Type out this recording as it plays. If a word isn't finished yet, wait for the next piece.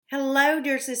Hello,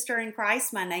 dear sister in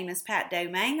Christ. My name is Pat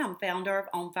Domingue. I'm founder of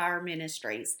On Fire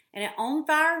Ministries. And at On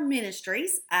Fire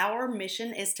Ministries, our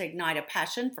mission is to ignite a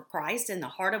passion for Christ in the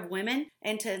heart of women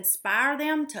and to inspire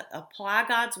them to apply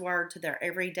God's Word to their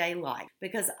everyday life,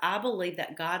 because I believe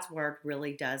that God's Word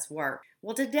really does work.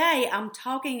 Well, today I'm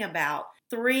talking about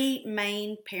 3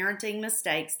 main parenting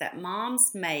mistakes that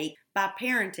moms make by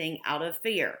parenting out of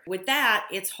fear. With that,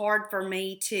 it's hard for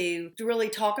me to really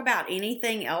talk about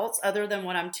anything else other than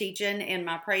what I'm teaching in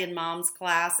my Praying Moms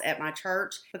class at my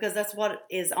church, because that's what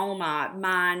is on my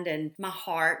mind and my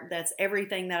heart. That's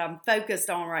everything that I'm focused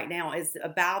on right now is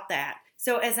about that.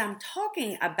 So as I'm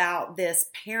talking about this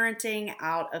parenting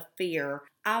out of fear,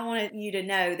 I wanted you to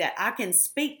know that I can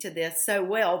speak to this so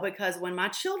well because when my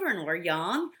children were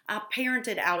young, I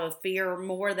parented out of fear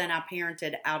more than I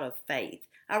parented out of faith.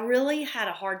 I really had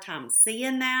a hard time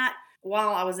seeing that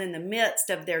while I was in the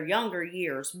midst of their younger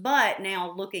years, but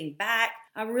now looking back,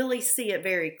 I really see it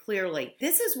very clearly.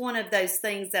 This is one of those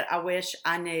things that I wish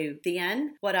I knew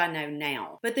then, what I know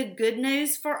now. But the good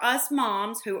news for us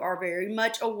moms who are very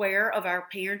much aware of our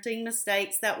parenting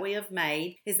mistakes that we have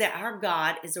made is that our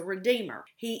God is a redeemer.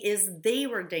 He is the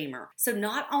redeemer. So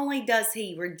not only does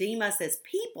He redeem us as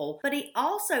people, but He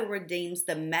also redeems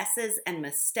the messes and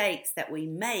mistakes that we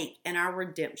make in our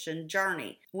redemption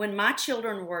journey. When my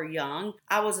children were young,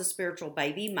 I was a spiritual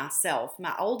baby myself.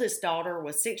 My oldest daughter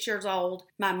was 6 years old.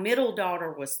 My middle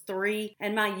daughter was 3,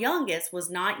 and my youngest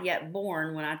was not yet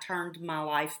born when I turned my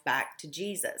life back to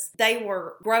Jesus. They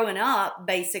were growing up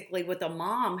basically with a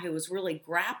mom who was really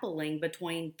grappling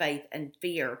between faith and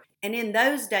fear. And in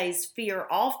those days, fear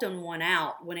often won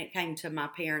out when it came to my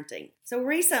parenting. So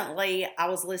recently, I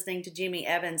was listening to Jimmy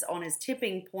Evans on his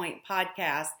Tipping Point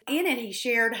podcast. In it, he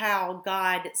shared how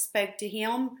God spoke to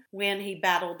him when he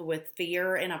battled with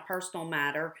fear in a personal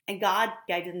matter. And God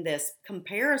gave him this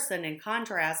comparison and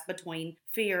contrast between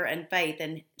fear and faith.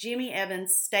 And Jimmy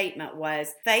Evans' statement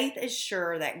was, faith is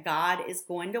sure that God is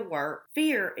going to work.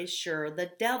 Fear is sure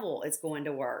the devil is going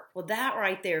to work. Well, that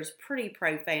right there is pretty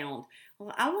profound.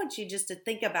 Well, I want you just to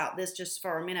think about this just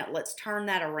for a minute. Let's turn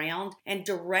that around and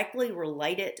directly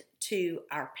relate it to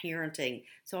our parenting.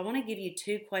 So I want to give you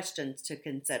 2 questions to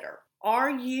consider. Are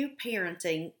you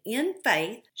parenting in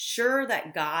faith, sure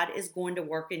that God is going to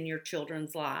work in your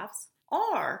children's lives?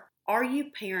 Or are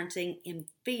you parenting in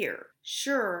fear,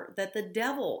 sure that the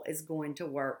devil is going to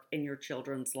work in your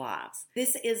children's lives?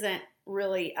 This isn't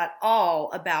really at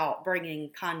all about bringing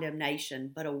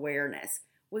condemnation, but awareness.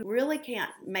 We really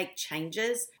can't make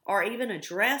changes or even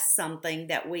address something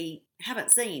that we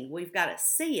haven't seen. We've got to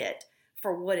see it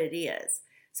for what it is.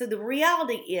 So the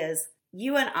reality is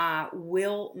you and I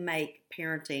will make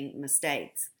parenting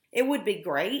mistakes. It would be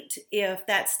great if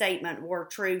that statement were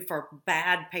true for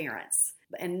bad parents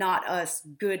and not us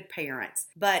good parents.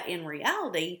 But in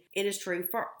reality, it is true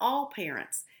for all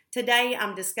parents. Today,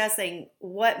 I'm discussing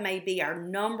what may be our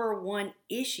number 1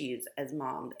 issues as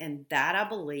moms, and that I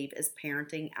believe is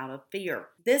parenting out of fear.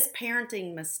 This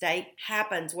parenting mistake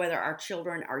happens whether our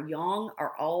children are young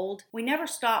or old. We never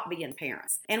stop being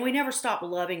parents, and we never stop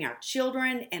loving our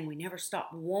children, and we never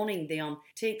stop wanting them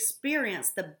to experience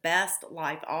the best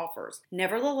life offers.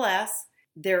 Nevertheless,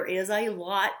 there is a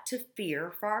lot to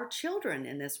fear for our children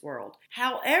in this world.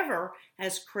 However,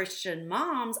 as Christian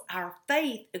moms, our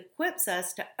faith equips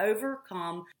us to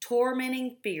overcome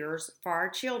tormenting fears for our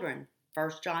children.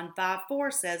 1 John 5:4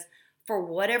 says, "For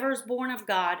whatever is born of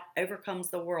God overcomes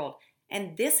the world."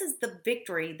 And this is the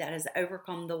victory that has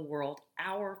overcome the world,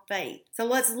 our faith. So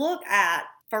let's look at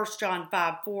 1 John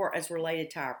 5:4 as related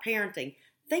to our parenting.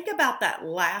 Think about that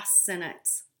last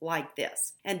sentence like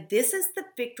this. And this is the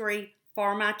victory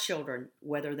for my children,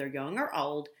 whether they're young or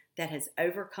old, that has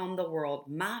overcome the world,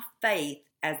 my faith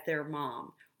as their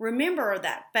mom. Remember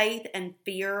that faith and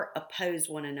fear oppose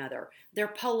one another. They're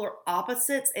polar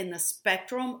opposites in the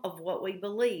spectrum of what we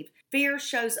believe. Fear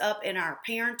shows up in our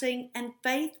parenting, and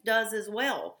faith does as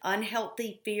well.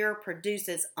 Unhealthy fear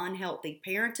produces unhealthy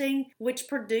parenting, which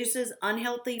produces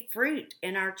unhealthy fruit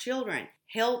in our children.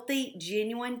 Healthy,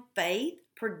 genuine faith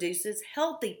produces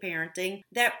healthy parenting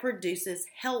that produces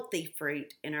healthy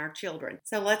fruit in our children.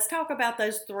 So let's talk about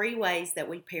those 3 ways that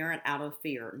we parent out of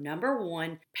fear. Number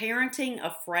 1, parenting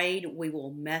afraid we will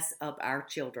mess up our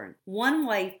children. One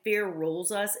way fear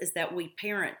rules us is that we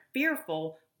parent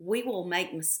fearful we will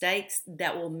make mistakes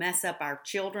that will mess up our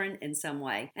children in some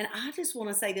way. And I just want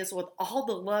to say this with all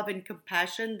the love and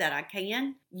compassion that I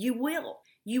can. You will.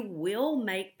 You will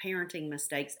make parenting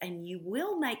mistakes, and you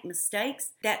will make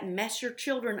mistakes that mess your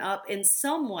children up in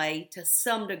some way to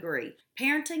some degree.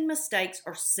 Parenting mistakes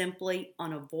are simply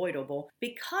unavoidable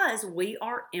because we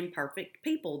are imperfect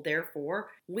people. Therefore,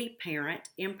 we parent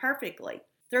imperfectly.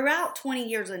 Throughout 20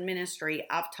 years in ministry,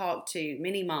 I've talked to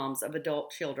many moms of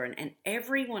adult children, and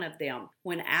every one of them,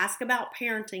 when asked about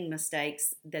parenting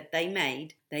mistakes that they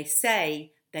made, they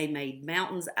say they made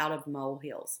mountains out of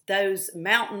molehills. Those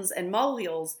mountains and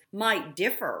molehills might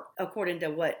differ according to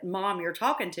what mom you're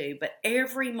talking to, but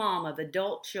every mom of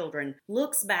adult children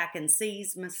looks back and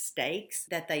sees mistakes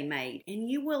that they made, and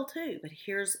you will too. But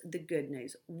here's the good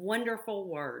news. Wonderful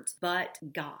words, but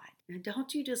God. And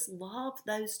don't you just love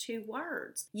those two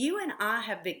words? You and I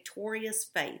have victorious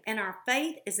faith, and our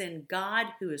faith is in God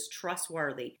who is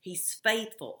trustworthy. He's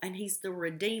faithful, and He's the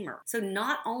Redeemer. So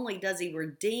not only does He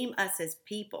redeem us as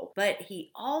people, but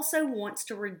He also wants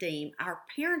to redeem our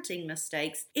parenting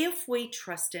mistakes if we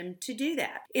trust Him to do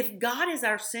that. If God is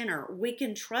our center, we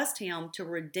can trust Him to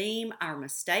redeem our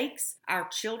mistakes, our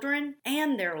children,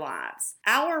 and their lives.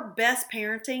 Our best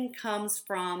parenting comes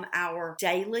from our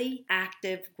daily,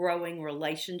 active, growing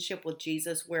relationship with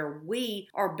Jesus, where we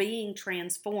are being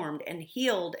transformed and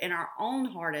healed in our own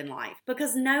heart and life.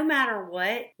 Because no matter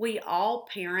what, we all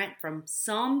parent from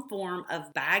some form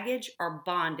of baggage or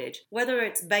bondage, whether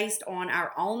it's based on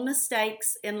our own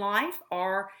mistakes in life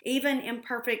or even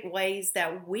imperfect ways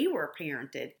that we were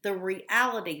parented. The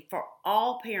reality for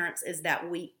all parents is that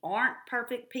we aren't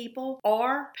perfect people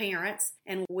or parents,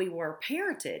 and we were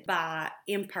parented by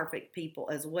imperfect people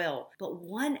as well. But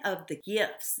one of the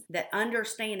gifts that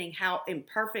understanding how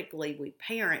imperfectly we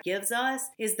parent gives us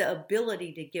is the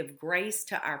ability to give grace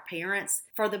to our parents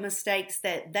for the mistakes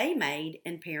that they made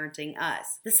in parenting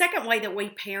us. The second way that we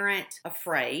parent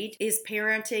afraid is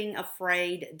parenting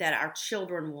afraid that our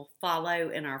children will follow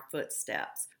in our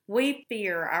footsteps. We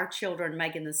fear our children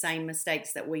making the same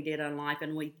mistakes that we did in life,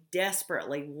 and we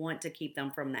desperately want to keep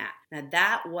them from that. Now,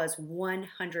 that was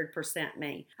 100%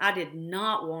 me. I did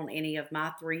not want any of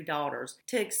my 3 daughters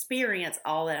to experience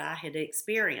all that I had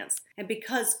experienced. And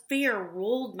because fear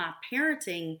ruled my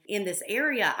parenting in this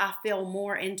area, I fell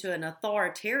more into an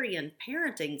authoritarian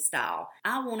parenting style.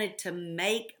 I wanted to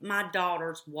make my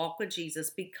daughters walk with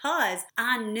Jesus because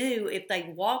I knew if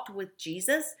they walked with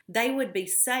Jesus, they would be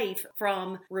safe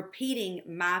from repeating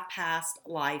my past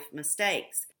life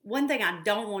mistakes. One thing I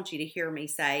don't want you to hear me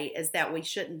say is that we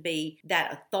shouldn't be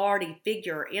that authority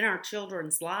figure in our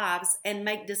children's lives and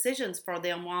make decisions for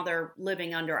them while they're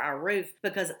living under our roof,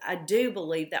 because I do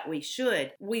believe that we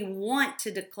should. We want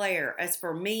to declare, as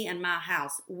for me and my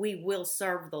house, we will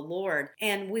serve the Lord,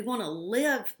 and we want to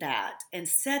live that and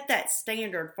set that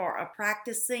standard for a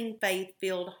practicing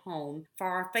faith-filled home for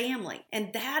our family.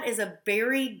 And that is a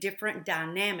very different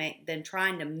dynamic than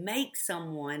trying to make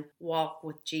someone walk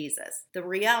with Jesus. The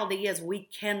reality is we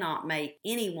cannot make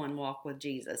anyone walk with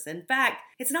Jesus. In fact,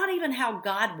 it's not even how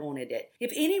God wanted it.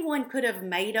 If anyone could have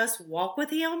made us walk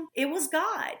with Him, it was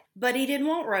God. But He didn't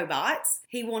want robots.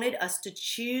 He wanted us to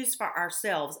choose for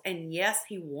ourselves. And yes,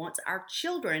 He wants our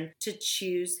children to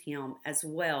choose Him as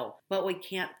well. But we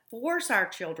can't force our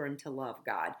children to love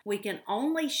God. We can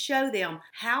only show them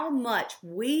how much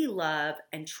we love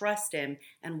and trust Him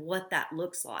and what that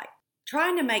looks like.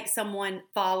 Trying to make someone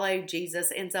follow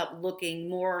Jesus ends up looking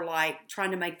more like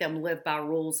trying to make them live by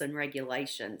rules and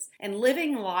regulations. And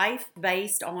living life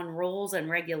based on rules and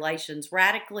regulations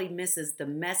radically misses the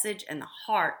message and the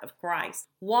heart of Christ.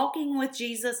 Walking with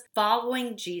Jesus,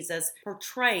 following Jesus,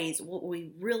 portrays what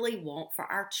we really want for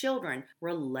our children: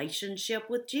 relationship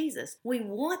with Jesus. We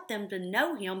want them to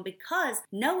know Him because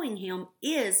knowing Him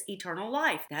is eternal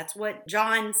life. That's what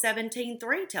John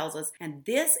 17:3 tells us. And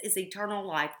this is eternal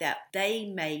life, that they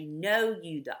may know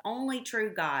you, the only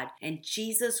true God, and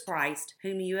Jesus Christ,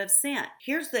 whom you have sent.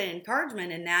 Here's the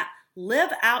encouragement in that.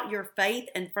 Live out your faith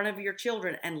in front of your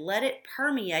children and let it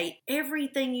permeate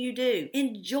everything you do.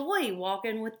 Enjoy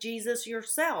walking with Jesus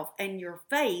yourself, and your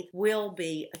faith will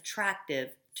be attractive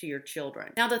to your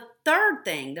children. Now, the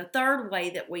third way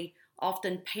that we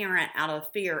often parent out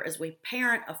of fear is we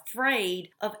parent afraid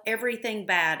of everything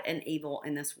bad and evil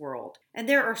in this world. And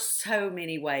there are so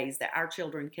many ways that our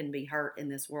children can be hurt in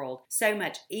this world. So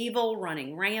much evil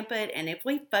running rampant. And if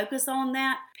we focus on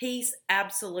that, peace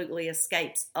absolutely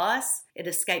escapes us. It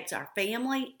escapes our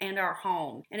family and our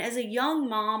home. And as a young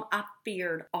mom, I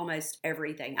feared almost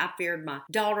everything. I feared my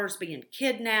daughters being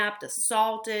kidnapped,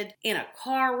 assaulted, in a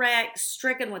car wreck,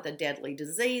 stricken with a deadly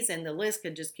disease, and the list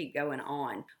could just keep going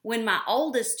on. When my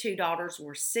oldest two daughters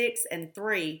were 6 and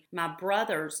 3, my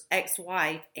brother's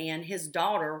ex-wife and his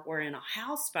daughter were in a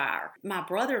house fire. My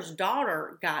brother's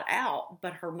daughter got out,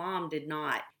 but her mom did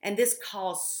not. And this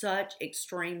caused such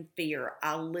extreme fear.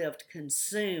 I lived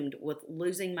consumed with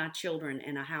losing my children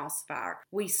in a house fire.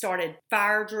 We started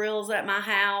fire drills at my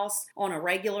house on a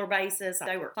regular basis.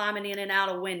 They were climbing in and out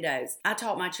of windows. I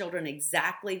taught my children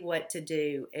exactly what to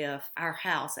do if our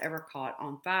house ever caught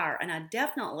on fire. And I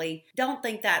definitely don't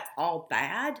think that's all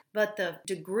bad, but the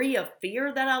degree of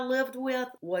fear that I lived with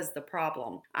was the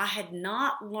problem. I had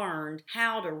not learned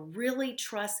how to really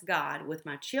trust God with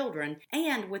my children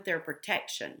and with their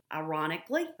protection.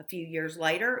 Ironically, a few years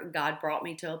later, God brought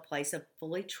me to a place of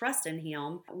fully trusting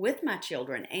Him with my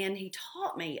children, and He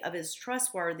taught me of His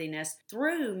trustworthiness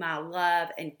through my love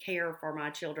and care for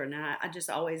my children. And I just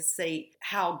always see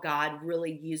how God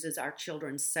really uses our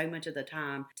children so much of the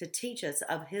time to teach us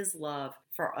of His love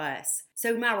for us.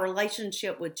 So my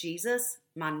relationship with Jesus,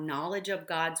 my knowledge of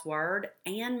God's Word,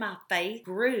 and my faith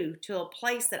grew to a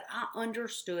place that I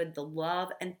understood the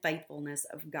love and faithfulness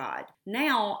of God.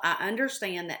 Now I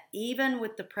understand that even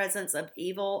with the presence of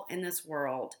evil in this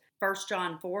world, 1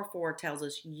 John 4:4 tells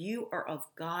us, you are of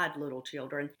God, little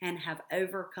children, and have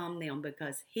overcome them,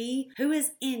 because He who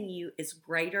is in you is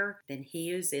greater than he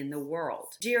who is in the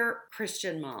world. Dear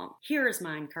Christian mom, here is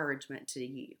my encouragement to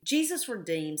you. Jesus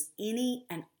redeems any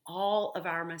and all of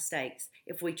our mistakes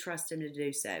if we trust Him to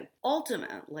do so.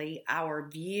 Ultimately, our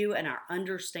view and our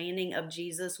understanding of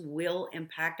Jesus will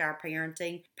impact our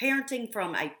parenting. Parenting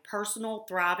from a personal,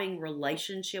 thriving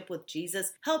relationship with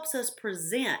Jesus helps us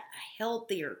present a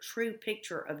healthier, true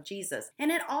picture of Jesus.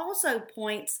 And it also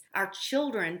points our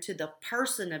children to the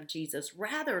person of Jesus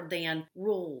rather than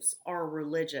rules or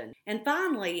religion. And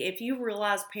finally, if you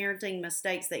realize parenting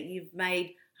mistakes that you've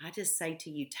made, I just say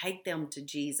to you, take them to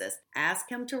Jesus.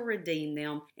 Ask Him to redeem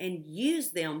them and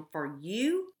use them for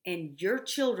you and your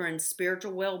children's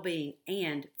spiritual well-being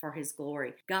and for His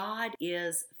glory. God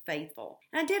is faithful.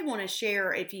 And I did want to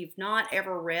share, if you've not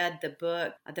ever read the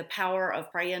book, The Power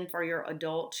of Praying for Your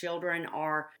Adult Children,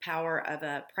 or Power of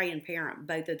a Praying Parent,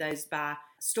 both of those by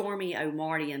Stormy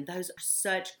O'Mardian. Those are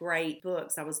such great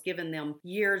books. I was given them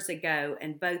years ago,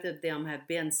 and both of them have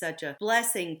been such a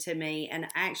blessing to me. And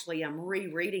actually, I'm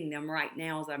rereading them right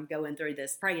now as I'm going through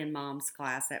this Praying Moms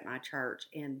class at my church,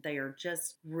 and they are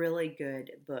just really good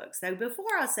books. So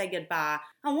before I say goodbye,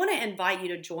 I want to invite you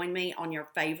to join me on your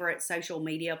favorite social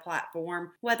media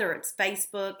platform, whether it's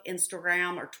Facebook,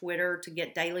 Instagram, or Twitter, to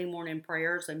get daily morning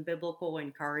prayers and biblical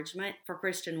encouragement for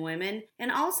Christian women.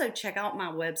 And also check out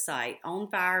my website,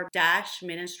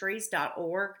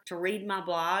 onfire-ministries.org, to read my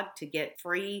blog, to get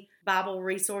free Bible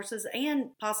resources,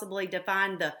 and possibly to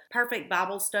find the perfect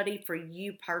Bible study for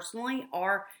you personally,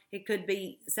 or it could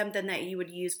be something that you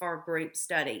would use for a group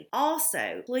study.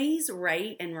 Also, please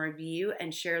rate and review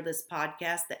and share this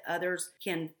podcast that others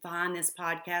can find this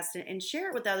podcast, and share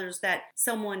it with others that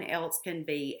someone else can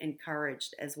be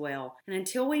encouraged as well. And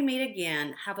until we meet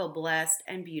again, have a blessed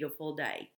and beautiful day.